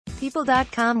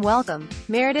People.com. Welcome.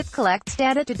 Meredith collects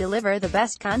data to deliver the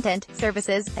best content,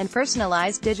 services, and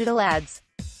personalized digital ads.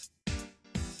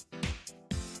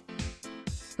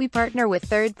 We partner with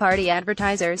third-party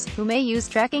advertisers, who may use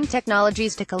tracking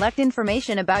technologies to collect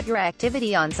information about your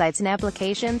activity on sites and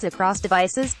applications across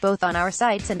devices, both on our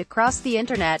sites and across the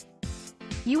internet.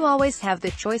 You always have the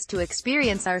choice to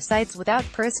experience our sites without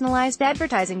personalized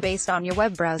advertising based on your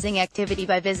web browsing activity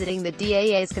by visiting the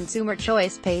DAA's Consumer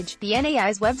Choice page, the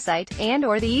NAI's website,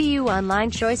 and/or the EU Online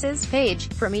Choices page,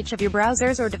 from each of your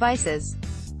browsers or devices.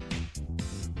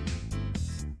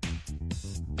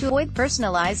 To avoid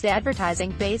personalized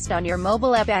advertising based on your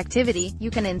mobile app activity, you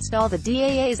can install the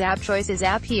DAA's App Choices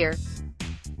app here.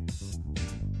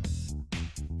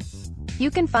 You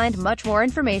can find much more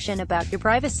information about your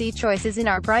privacy choices in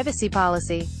our privacy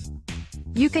policy.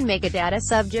 You can make a data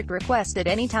subject request at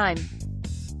any time.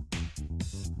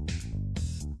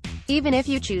 Even if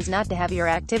you choose not to have your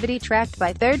activity tracked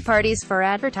by third parties for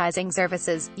advertising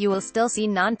services, you will still see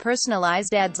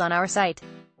non-personalized ads on our site.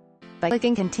 By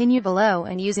clicking Continue below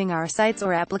and using our sites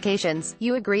or applications,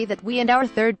 you agree that we and our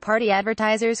third-party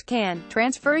advertisers can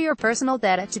transfer your personal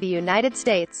data to the United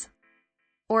States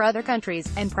or other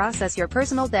countries, and process your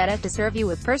personal data to serve you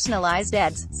with personalized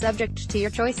ads, subject to your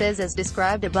choices as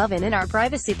described above and in our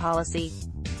privacy policy.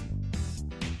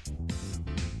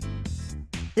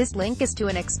 This link is to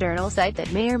an external site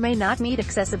that may or may not meet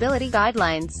accessibility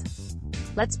guidelines.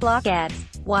 Let's block ads.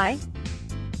 Why?